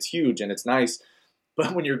berth, and it's huge and it's nice.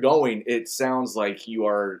 But when you're going, it sounds like you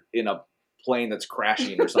are in a plane that's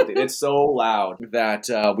crashing or something. It's so loud that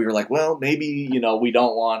we were like, well, maybe, we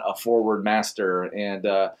don't want a forward master, and,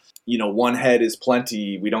 one head is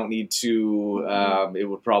plenty. We don't need to, it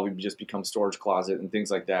would probably just become storage closet and things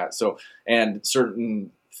like that. So, and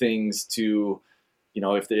certain things to,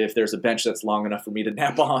 if there's a bench that's long enough for me to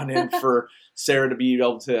nap on, and for Sarah to be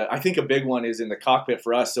able to, I think a big one is in the cockpit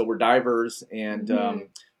for us. So we're divers, and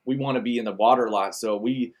we want to be in the water a lot. So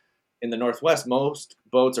in the Northwest, most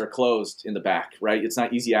boats are closed in the back, right? It's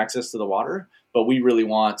not easy access to the water, but we really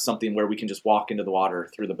want something where we can just walk into the water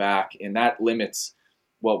through the back, and that limits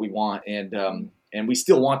what we want. And we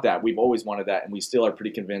still want that. We've always wanted that, and we still are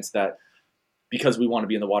pretty convinced that because we want to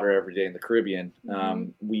be in the water every day in the Caribbean,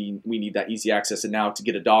 we need that easy access. And now to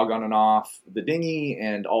get a dog on and off the dinghy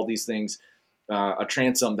and all these things, a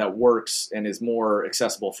transom that works and is more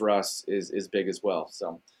accessible for us is big as well.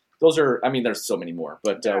 So those are, I mean, there's so many more,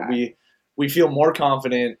 but we feel more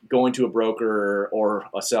confident going to a broker or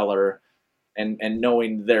a seller and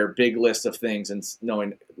knowing their big list of things and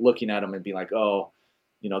looking at them and being like, oh,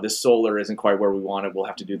 you know, this solar isn't quite where we want it. We'll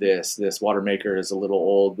have to do this. This water maker is a little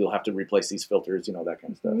old. We'll have to replace these filters, you know, that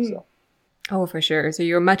kind of stuff. So. Oh, for sure. So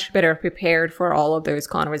you're much better prepared for all of those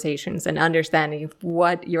conversations and understanding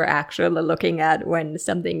what you're actually looking at when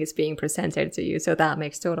something is being presented to you. So that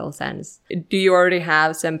makes total sense. Do you already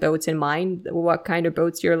have some boats in mind? What kind of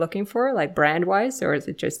boats you're looking for, like brand wise, or is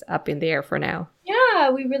it just up in the air for now?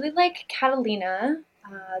 Yeah, we really like Catalina.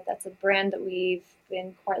 That's a brand that we've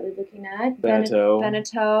been quietly looking at.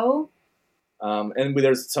 Beneteau. And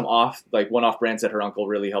there's some one-off brands that her uncle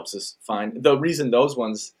really helps us find. The reason those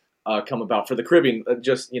ones come about for the Caribbean,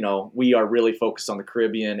 just, you know, we are really focused on the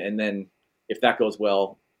Caribbean, and then if that goes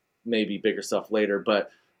well, maybe bigger stuff later.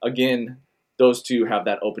 But again, those two have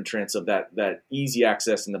that open transom, that easy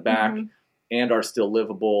access in the back, and are still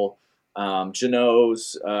livable.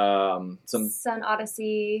 Jeanneau's, some Sun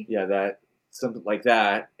Odyssey. Yeah, that something like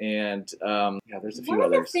that, and there's a few others. One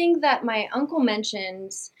other thing that my uncle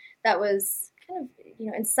mentioned that was kind of,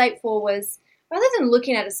 you know, insightful was, rather than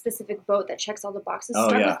looking at a specific boat that checks all the boxes,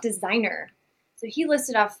 start with designer. So he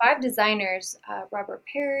listed off 5 designers: Robert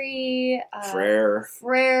Perry, Frere,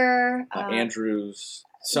 Andrews,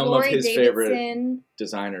 some Lori of his Davidson, favorite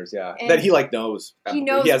designers. Yeah, that he knows. He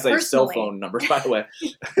knows. He has personally. cell phone numbers, by the way.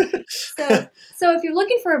 So if you're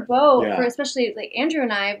looking for a boat, for especially like Andrew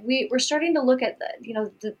and I, we're starting to look at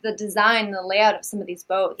the design, the layout of some of these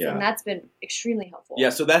boats, and that's been extremely helpful. Yeah,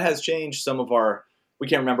 so that has changed some of our. We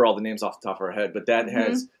can't remember all the names off the top of our head, but that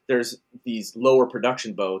there's these lower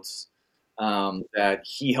production boats that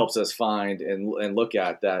he helps us find and look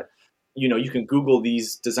at that, you know, you can Google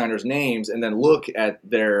these designers' names and then look at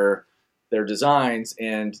their designs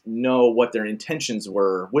and know what their intentions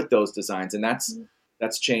were with those designs. And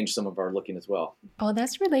that's changed some of our looking as well. Oh,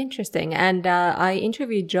 that's really interesting. And I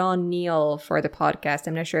interviewed John Neal for the podcast.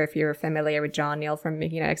 I'm not sure if you're familiar with John Neal from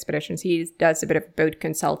Expeditions. He does a bit of boat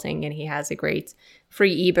consulting, and he has a great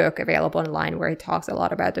free ebook available online where he talks a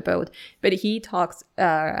lot about the boat. But he talks,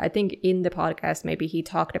 I think in the podcast, maybe he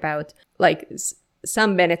talked about like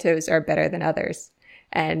some Benettos are better than others.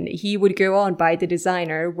 And he would go on by the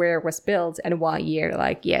designer, where it was built and what year.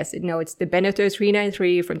 Like, yes, it's the Beneteau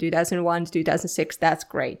 393 from 2001 to 2006. That's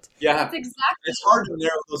great. Yeah, that's exactly. It's hard to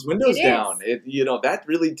narrow those windows down. That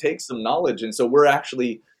really takes some knowledge, and so we're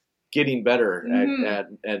actually getting better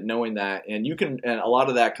at knowing that. And a lot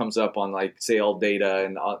of that comes up on like sale data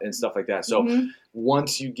and stuff like that. So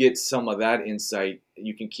once you get some of that insight,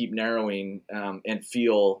 you can keep narrowing and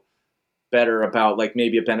feel better about like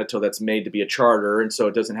maybe a Beneteau that's made to be a charter, and so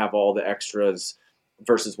it doesn't have all the extras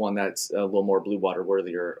versus one that's a little more blue water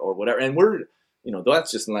worthy or whatever. And we're,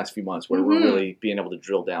 that's just in the last few months where we're really being able to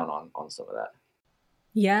drill down on some of that.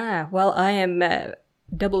 Yeah, well, I am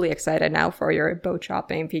doubly excited now for your boat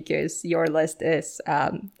shopping because your list is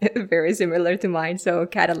very similar to mine. So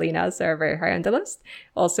Catalina's are very high on the list.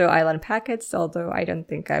 Also Island Packets, although I don't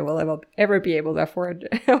think I will ever be able to afford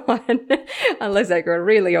one unless I grow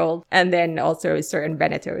really old. And then also certain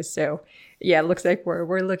Benettos. So yeah, it looks like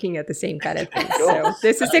we're looking at the same kind of thing. So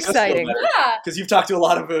this is exciting. Yeah, because you've talked to a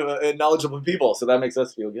lot of knowledgeable people, so that makes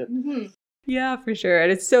us feel good. Mm-hmm. Yeah, for sure.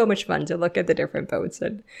 And it's so much fun to look at the different boats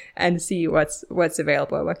and see what's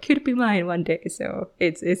available, what could be mine one day. So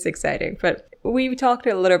it's exciting. But we talked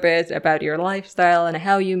a little bit about your lifestyle and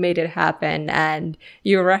how you made it happen. And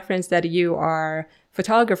you referenced that you are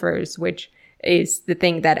photographers, which is the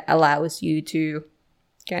thing that allows you to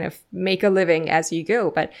kind of make a living as you go.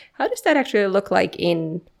 But how does that actually look like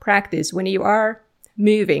in practice when you are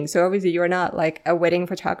moving? So obviously you're not like a wedding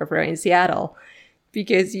photographer in Seattle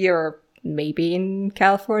because you're maybe in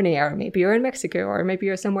California, or maybe you're in Mexico, or maybe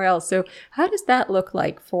you're somewhere else. So how does that look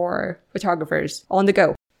like for photographers on the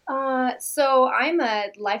go? So I'm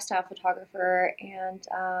a lifestyle photographer and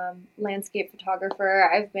landscape photographer.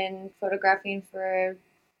 I've been photographing for a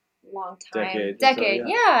long time. Decade,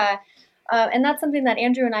 yeah. And that's something that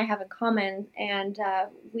Andrew and I have in common. And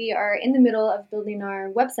we are in the middle of building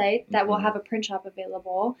our website that will have a print shop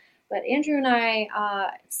available. But Andrew and I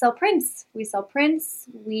sell prints. We sell prints.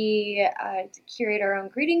 We curate our own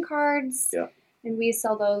greeting cards, and we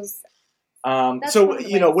sell those. So,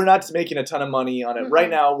 we're not making a ton of money on it. Mm-hmm. Right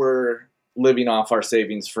now, we're living off our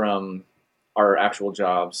savings from our actual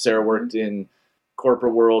jobs. Sarah worked in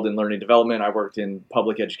corporate world and learning development. I worked in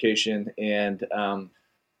public education, and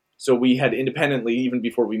so we had independently, even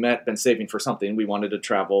before we met, been saving for something. We wanted to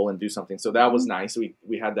travel and do something, so that was nice.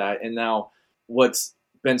 We had that, and now what's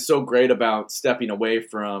been so great about stepping away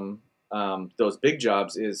from those big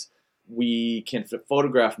jobs is we can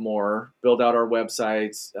photograph more, build out our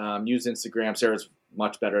websites, use Instagram. Sarah's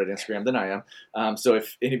much better at Instagram than I am. So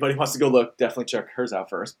if anybody wants to go look, definitely check hers out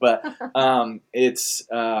first. But it's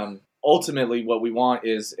ultimately what we want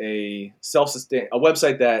is a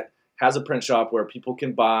website that has a print shop where people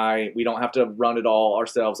can buy. We don't have to run it all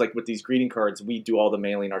ourselves. Like with these greeting cards, we do all the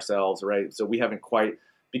mailing ourselves, right? So we haven't quite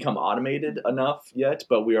become automated enough yet,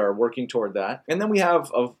 but we are working toward that. And then we have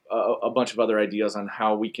a bunch of other ideas on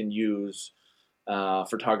how we can use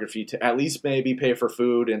photography to at least maybe pay for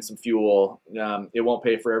food and some fuel. It won't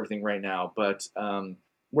pay for everything right now, but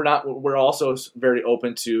we're also very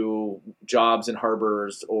open to jobs in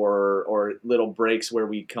harbors or little breaks where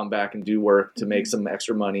we come back and do work to make some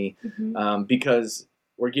extra money, because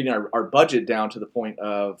we're getting our budget down to the point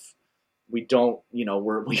of we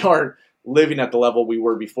aren't living at the level we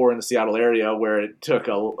were before in the Seattle area, where it took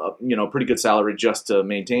a pretty good salary just to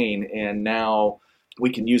maintain. And now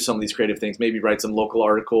we can use some of these creative things, maybe write some local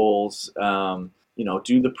articles,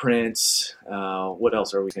 do the prints. What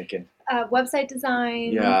else are we thinking? Website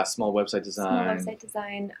design. Yeah, small website design.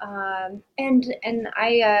 And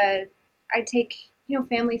I take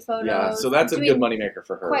family photos. Yeah, so that's a good moneymaker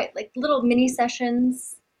for her. Quite like little mini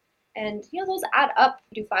sessions. And, those add up.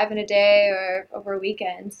 We do 5 in a day or over a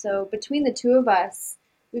weekend. So between the two of us,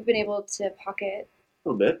 we've been able to pocket a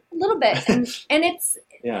little bit. And it's,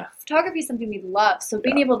 photography is something we love. So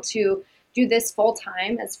being able to do this full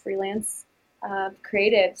time as freelance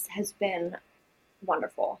creatives has been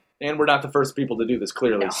wonderful. And we're not the first people to do this,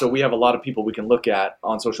 clearly. No. So we have a lot of people we can look at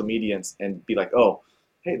on social media and be like, oh,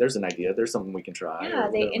 hey, there's an idea. There's something we can try. Yeah,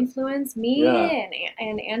 they influence me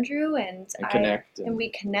and Andrew and connect. And we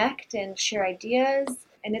connect and share ideas,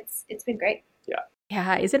 and it's been great. Yeah.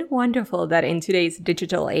 Yeah, isn't it wonderful that in today's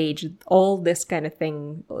digital age, all this kind of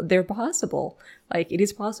thing, they're possible. Like, it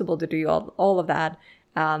is possible to do all of that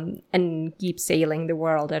and keep sailing the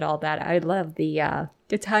world and all that. I love the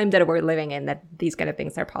time that we're living in, that these kind of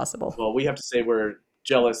things are possible. Well, we have to say we're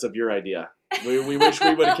jealous of your idea. We wish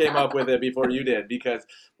we would have came up with it before you did, because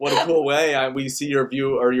what a cool way. We see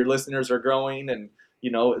your listeners are growing, and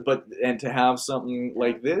and to have something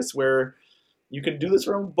like this where you can do this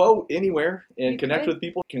from a boat anywhere and connect with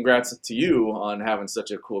people. Congrats to you on having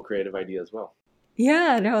such a cool creative idea as well.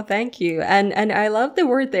 Yeah, no, thank you. And I love the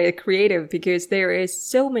word there, creative, because there is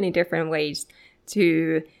so many different ways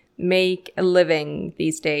to make a living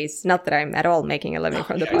these days. Not that I'm at all making a living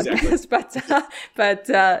from the podcast, exactly. but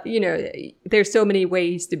there's so many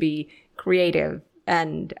ways to be creative,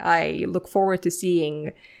 and I look forward to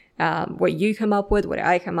seeing what you come up with, what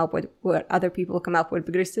I come up with, what other people come up with,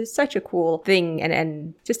 because it's such a cool thing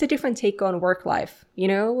and just a different take on work life.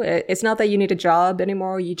 It's not that you need a job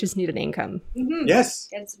anymore; you just need an income. Mm-hmm. Yes,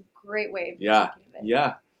 it's a great way. Yeah.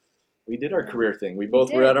 We did our career thing. We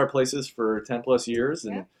both were at our places for 10 plus years,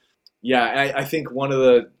 and I think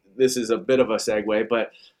this is a bit of a segue,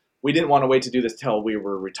 but we didn't want to wait to do this till we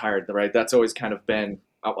were retired, right? That's always kind of been,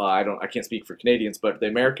 I can't speak for Canadians, but the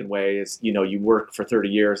American way is, you work for 30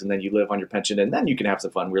 years and then you live on your pension and then you can have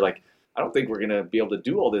some fun. We're like, I don't think we're going to be able to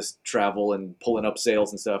do all this travel and pulling up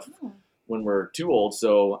sales and stuff when we're too old.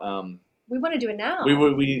 So, we want to do it now.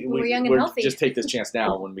 We're young and healthy. Just take this chance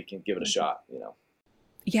now when we can give it a shot,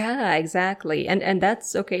 Yeah, exactly. And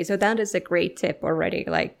that's okay. So that is a great tip already.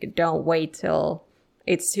 Like, don't wait till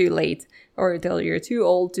it's too late or till you're too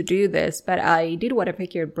old to do this. But I did want to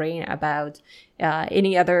pick your brain about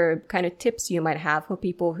any other kind of tips you might have for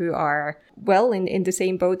people who are, in the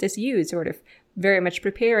same boat as you, sort of very much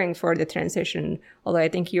preparing for the transition. Although I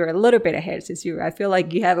think you're a little bit ahead, since I feel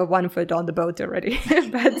like you have a 1 foot on the boat already.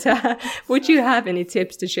 But would you have any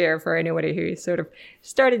tips to share for anybody who is sort of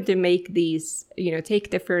starting to make these, take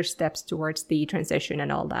the first steps towards the transition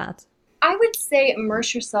and all that? I would say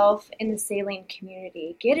immerse yourself in the sailing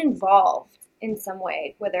community. Get involved in some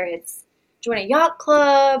way, whether it's join a yacht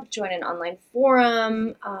club, join an online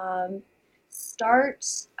forum, start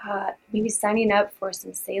maybe signing up for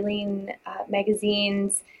some sailing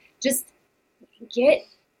magazines. Just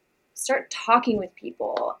start talking with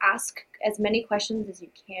people. Ask as many questions as you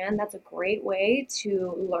can. That's a great way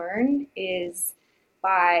to learn, is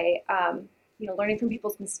by learning from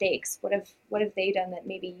people's mistakes. What have they done that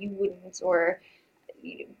maybe you wouldn't? Or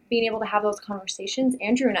being able to have those conversations.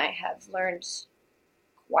 Andrew and I have learned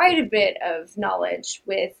quite a bit of knowledge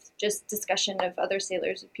with just discussion of other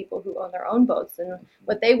sailors, of people who own their own boats and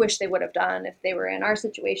what they wish they would have done if they were in our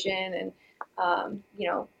situation. And,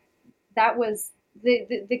 that was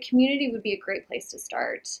the community would be a great place to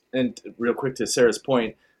start. And real quick to Sarah's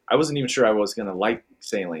point, I wasn't even sure I was going to like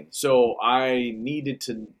sailing. So I needed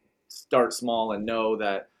to start small and know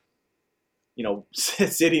that,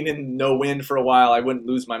 sitting in no wind for a while, I wouldn't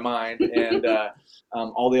lose my mind and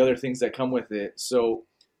all the other things that come with it. So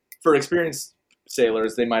for experienced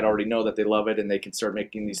sailors, they might already know that they love it and they can start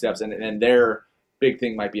making these steps. And their big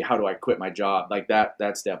thing might be, how do I quit my job? Like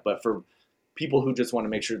that step. But for people who just want to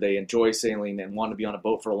make sure they enjoy sailing and want to be on a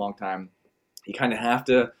boat for a long time, you kind of have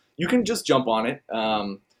to, you can just jump on it.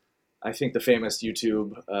 I think the famous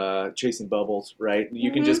YouTube, Chasing Bubbles, right?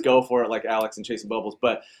 You can just go for it like Alex and Chasing Bubbles,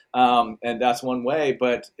 but, and that's one way,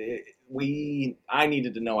 but I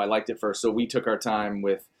needed to know I liked it first. So we took our time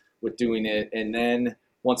with doing it. And then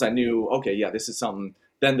once I knew, okay, yeah, this is something,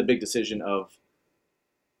 then the big decision of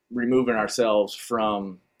removing ourselves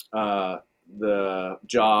from, the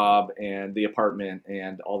job and the apartment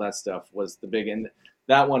and all that stuff was the big, and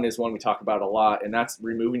that one is one we talk about a lot, and that's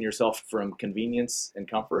removing yourself from convenience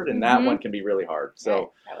and comfort, and that one can be really hard.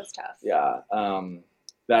 So that was tough. Yeah,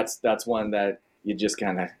 that's one that you just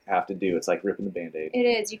kind of have to do. It's like ripping the Band-Aid. It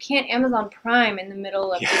is. You can't Amazon Prime in the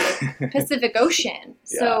middle of the Pacific Ocean.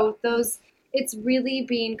 So it's really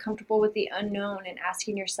being comfortable with the unknown and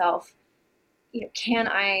asking yourself, can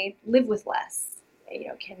I live with less?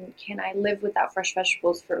 Can I live without fresh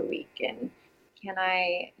vegetables for a week? And can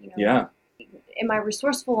I, am I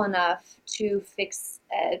resourceful enough to fix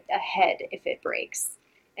a head if it breaks?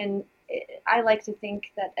 And I like to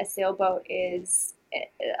think that a sailboat is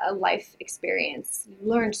a life experience. You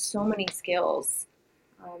learn so many skills,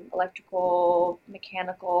 electrical,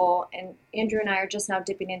 mechanical, and Andrew and I are just now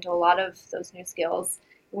dipping into a lot of those new skills.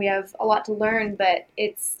 We have a lot to learn, but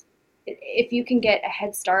if you can get a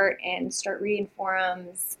head start and start reading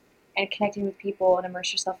forums and connecting with people and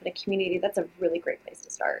immerse yourself in a community, that's a really great place to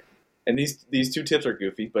start. And these two tips are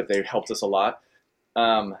goofy, but they helped us a lot.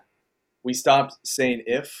 We stopped saying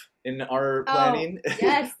if in our planning.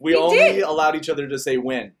 Yes, we only allowed each other to say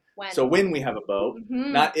when. So when we have a boat,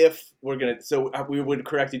 not if we're going to, so we would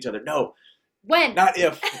correct each other. No, when, not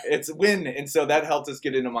if, it's when. And so that helped us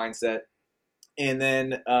get in a mindset. And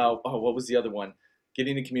then, what was the other one?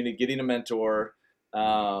 Getting a community, getting a mentor.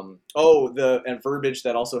 And verbiage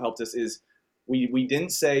that also helped us is we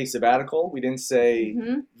didn't say sabbatical. We didn't say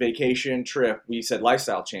vacation, trip. We said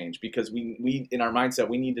lifestyle change, because we in our mindset,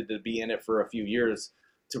 we needed to be in it for a few years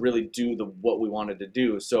to really do what we wanted to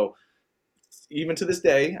do. So even to this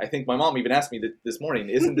day, I think my mom even asked me this morning,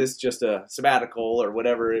 isn't this just a sabbatical or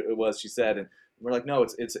whatever it was she said? And we're like, no,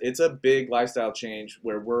 it's a big lifestyle change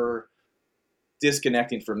where we're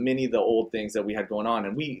disconnecting from many of the old things that we had going on.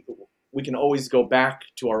 And we can always go back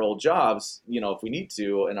to our old jobs, if we need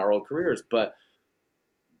to, in our old careers. But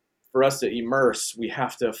for us to immerse, we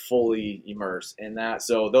have to fully immerse in that.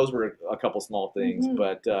 So those were a couple small things,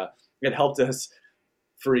 but it helped us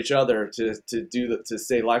for each other to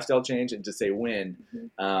say lifestyle change and to say when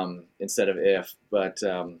instead of if. But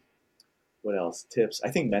what else? Tips. I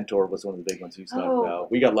think mentor was one of the big ones you talked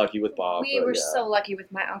about. We got lucky with Bob. We were so lucky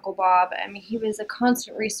with my Uncle Bob. I mean, he was a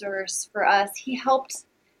constant resource for us. He helped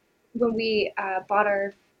when we bought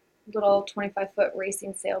our little 25-foot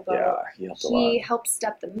racing sailboat. Yeah, he helped a lot. He helped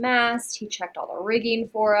step the mast. He checked all the rigging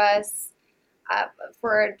for us.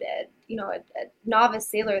 For a novice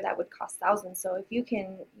sailor, that would cost thousands. So if you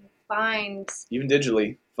can find even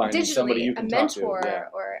digitally somebody you can a talk mentor, to,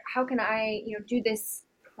 or how can I do this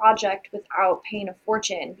project without paying a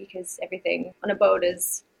fortune, because everything on a boat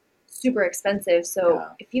is super expensive. So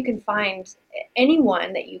if you can find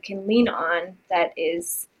anyone that you can lean on that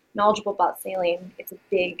is knowledgeable about sailing, it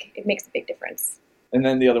makes a big difference. And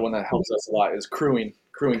then the other one that helps us a lot is crewing.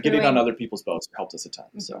 Getting on other people's boats helped us a ton.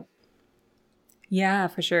 So yeah,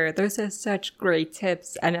 for sure. Those are such great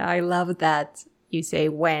tips. And I love that you say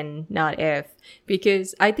when, not if,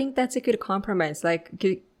 because I think that's a good compromise.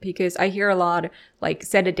 Because I hear a lot,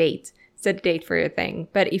 set a date for your thing.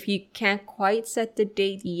 But if you can't quite set the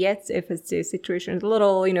date yet, if the situation is a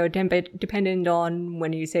little, dependent on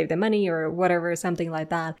when you save the money or whatever, something like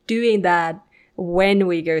that, doing that when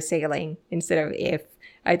we go sailing instead of if,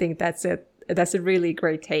 I think that's a really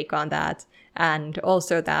great take on that. And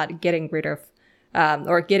also that getting rid of,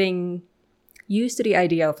 or getting used to the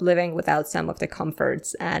idea of living without some of the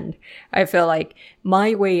comforts. And I feel like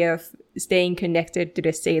my way of staying connected to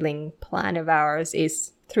the sailing plan of ours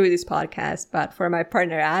is through this podcast. But for my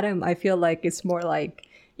partner, Adam, I feel like it's more like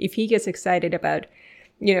if he gets excited about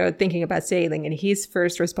thinking about sailing, and his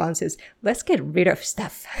first response is, let's get rid of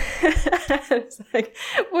stuff. It's like,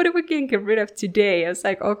 what are we going to get rid of today? I was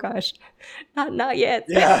like, oh gosh, not yet.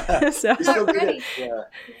 Yeah. So, Not ready. Yeah.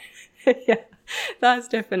 yeah, that's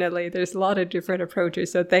definitely, there's a lot of different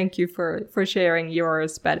approaches. So thank you for sharing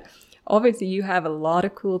yours. But obviously you have a lot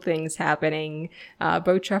of cool things happening,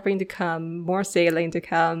 boat shopping to come, more sailing to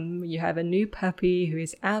come. You have a new puppy who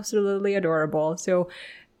is absolutely adorable. So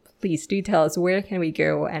please do tell us, where can we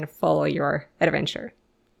go and follow your adventure?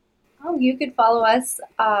 Oh, you could follow us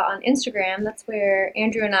on Instagram. That's where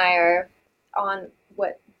Andrew and I are on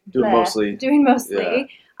doing mostly.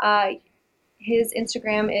 Yeah. His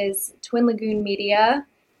Instagram is Twin Lagoon Media,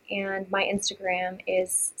 and my Instagram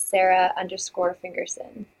is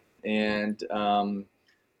Sarah_Fingerson. And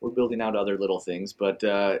we're building out other little things, but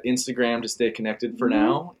Instagram to stay connected for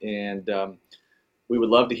now. And we would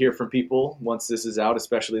love to hear from people once this is out,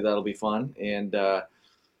 especially. That'll be fun. And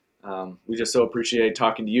we just so appreciate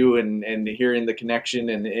talking to you and hearing the connection.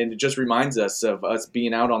 And it just reminds us of us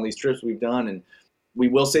being out on these trips we've done. And we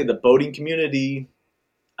will say the boating community,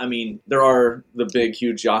 I mean, there are the big,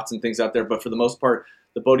 huge yachts and things out there, but for the most part,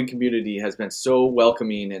 the boating community has been so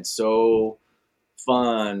welcoming and so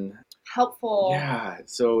fun, helpful. Yeah.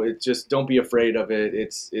 So it just, don't be afraid of it.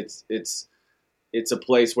 It's a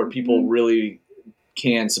place where people really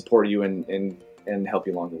can support you and help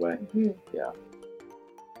you along the way. Yeah.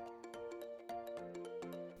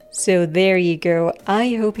 So there you go.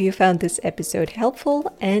 I hope you found this episode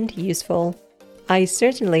helpful and useful. I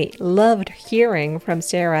certainly loved hearing from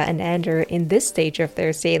Sarah and Andrew in this stage of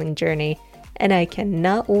their sailing journey, and I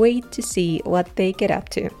cannot wait to see what they get up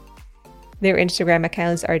to. Their Instagram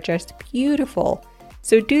accounts are just beautiful,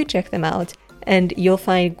 so do check them out, and you'll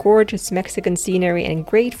find gorgeous Mexican scenery and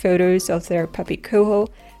great photos of their puppy Coho,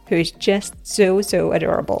 who is just so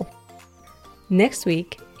adorable. Next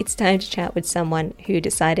week, it's time to chat with someone who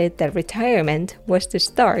decided that retirement was the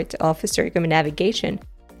start of circumnavigation,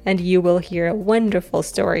 and you will hear wonderful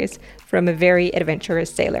stories from a very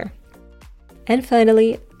adventurous sailor. And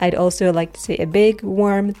finally, I'd also like to say a big,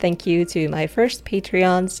 warm thank you to my first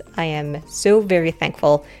Patreons. I am so very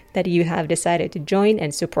thankful that you have decided to join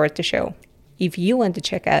and support the show. If you want to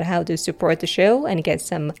check out how to support the show and get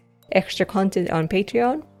some extra content on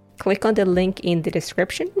Patreon, click on the link in the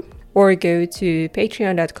description or go to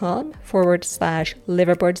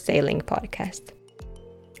patreon.com/Liveaboard Sailing Podcast.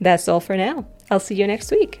 That's all for now. I'll see you next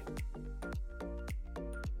week.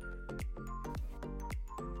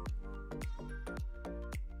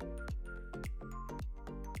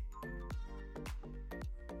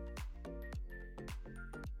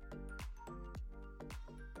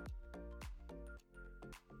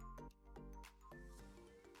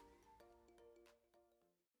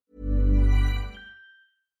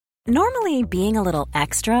 Normally, being a little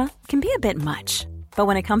extra can be a bit much, but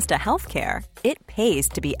when it comes to healthcare, it pays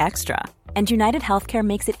to be extra. And United Healthcare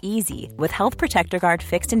makes it easy with Health Protector Guard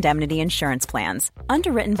fixed indemnity insurance plans.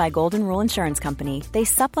 Underwritten by Golden Rule Insurance Company, they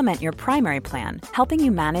supplement your primary plan, helping you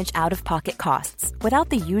manage out-of-pocket costs without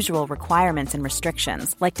the usual requirements and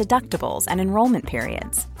restrictions like deductibles and enrollment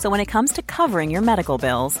periods. So when it comes to covering your medical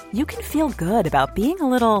bills, you can feel good about being a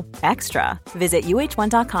little extra. Visit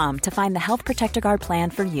uh1.com to find the Health Protector Guard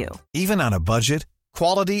plan for you. Even on a budget,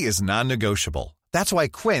 quality is non-negotiable. That's why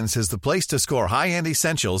Quince is the place to score high-end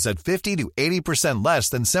essentials at 50 to 80% less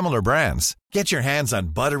than similar brands. Get your hands on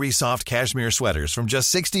buttery soft cashmere sweaters from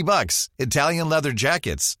just $60, Italian leather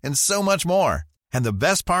jackets, and so much more. And the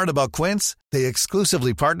best part about Quince, they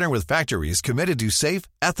exclusively partner with factories committed to safe,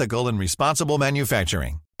 ethical, and responsible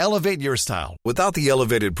manufacturing. Elevate your style without the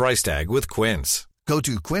elevated price tag with Quince. Go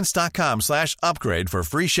to quince.com/upgrade for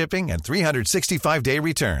free shipping and 365-day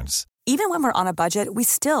returns. Even when we're on a budget, we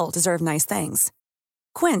still deserve nice things.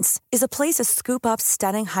 Quince is a place to scoop up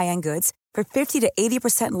stunning high-end goods for 50 to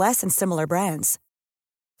 80% less than similar brands.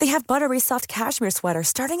 They have buttery soft cashmere sweaters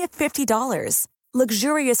starting at $50,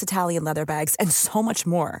 luxurious Italian leather bags, and so much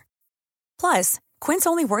more. Plus, Quince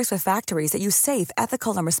only works with factories that use safe,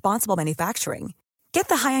 ethical, and responsible manufacturing. Get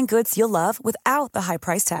the high-end goods you'll love without the high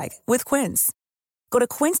price tag with Quince. Go to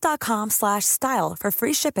quince.com/style for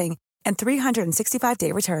free shipping and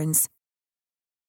 365-day returns.